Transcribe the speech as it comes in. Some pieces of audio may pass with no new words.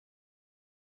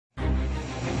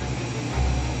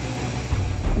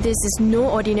This is no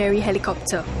ordinary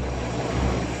helicopter.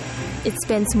 It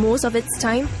spends most of its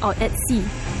time out at sea.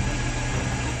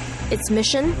 Its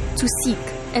mission: to seek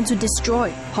and to destroy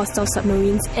hostile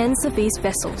submarines and surface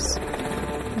vessels.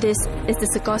 This is the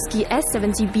Sikorsky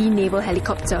S-70B naval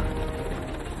helicopter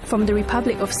from the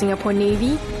Republic of Singapore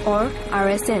Navy, or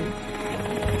RSN.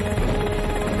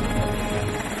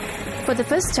 For the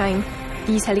first time,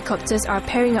 these helicopters are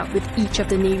pairing up with each of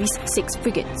the Navy's 6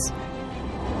 frigates.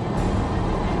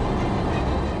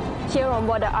 Here on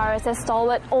board the RSS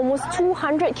Stalwart, almost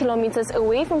 200 kilometers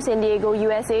away from San Diego,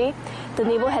 USA, the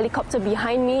naval helicopter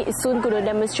behind me is soon going to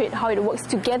demonstrate how it works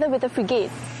together with the frigate.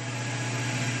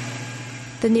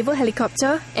 The naval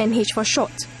helicopter, NH for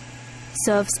short,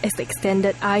 serves as the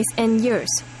extended eyes and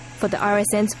ears for the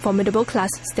RSN's formidable class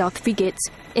stealth frigates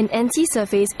in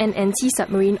anti-surface and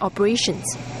anti-submarine operations.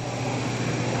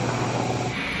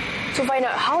 To find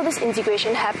out how this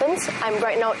integration happens, I'm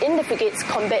right now in the frigate's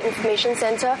Combat Information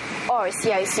Center, or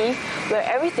CIC, where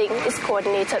everything is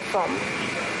coordinated from.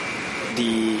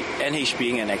 The NH,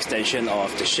 being an extension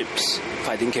of the ship's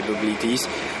fighting capabilities,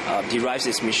 derives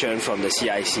its mission from the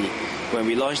CIC. When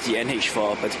we launch the NH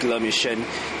for a particular mission,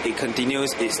 it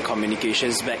continues its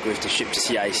communications back with the ship's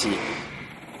CIC.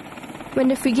 When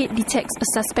the frigate detects a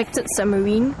suspected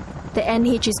submarine, the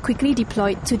NH is quickly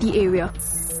deployed to the area.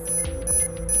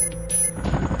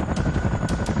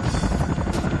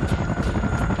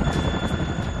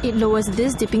 It lowers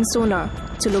this dipping sonar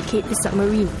to locate the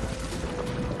submarine.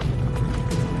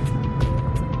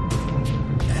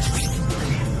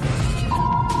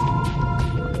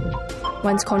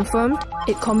 Once confirmed,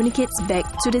 it communicates back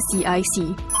to the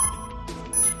CIC.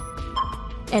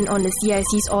 And on the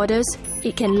CIC's orders,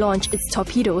 it can launch its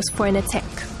torpedoes for an attack.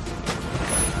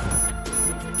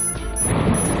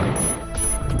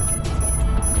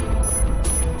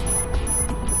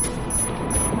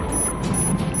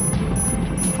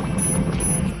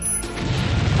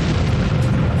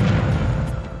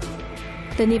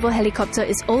 The naval helicopter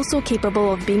is also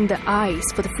capable of being the eyes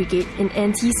for the frigate in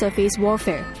anti-surface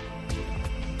warfare.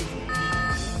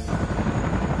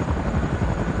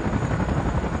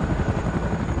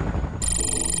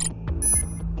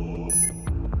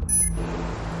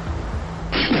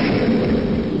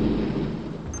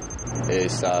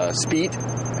 Its speed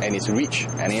and its reach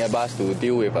enable us to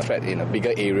deal with a threat in a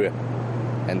bigger area,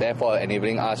 and therefore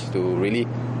enabling us to really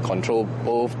control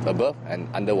both above and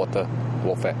underwater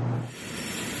warfare.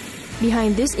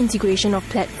 Behind this integration of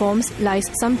platforms lies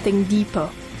something deeper.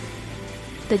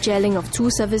 The gelling of 2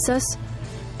 services,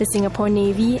 the Singapore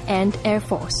Navy and Air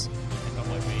Force.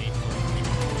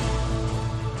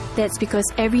 That's because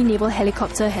every naval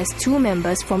helicopter has 2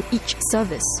 members from each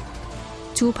service.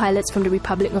 2 pilots from the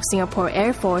Republic of Singapore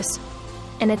Air Force,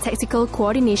 and a tactical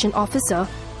coordination officer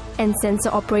and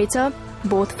sensor operator,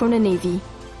 both from the Navy.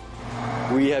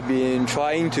 We have been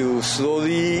trying to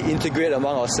slowly integrate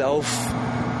among ourselves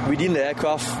within the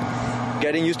aircraft,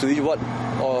 getting used to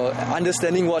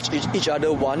understanding what each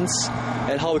other wants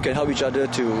and how we can help each other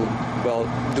to,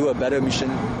 do a better mission.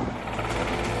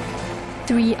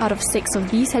 3 out of 6 of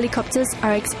these helicopters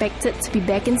are expected to be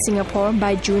back in Singapore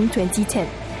by June 2010.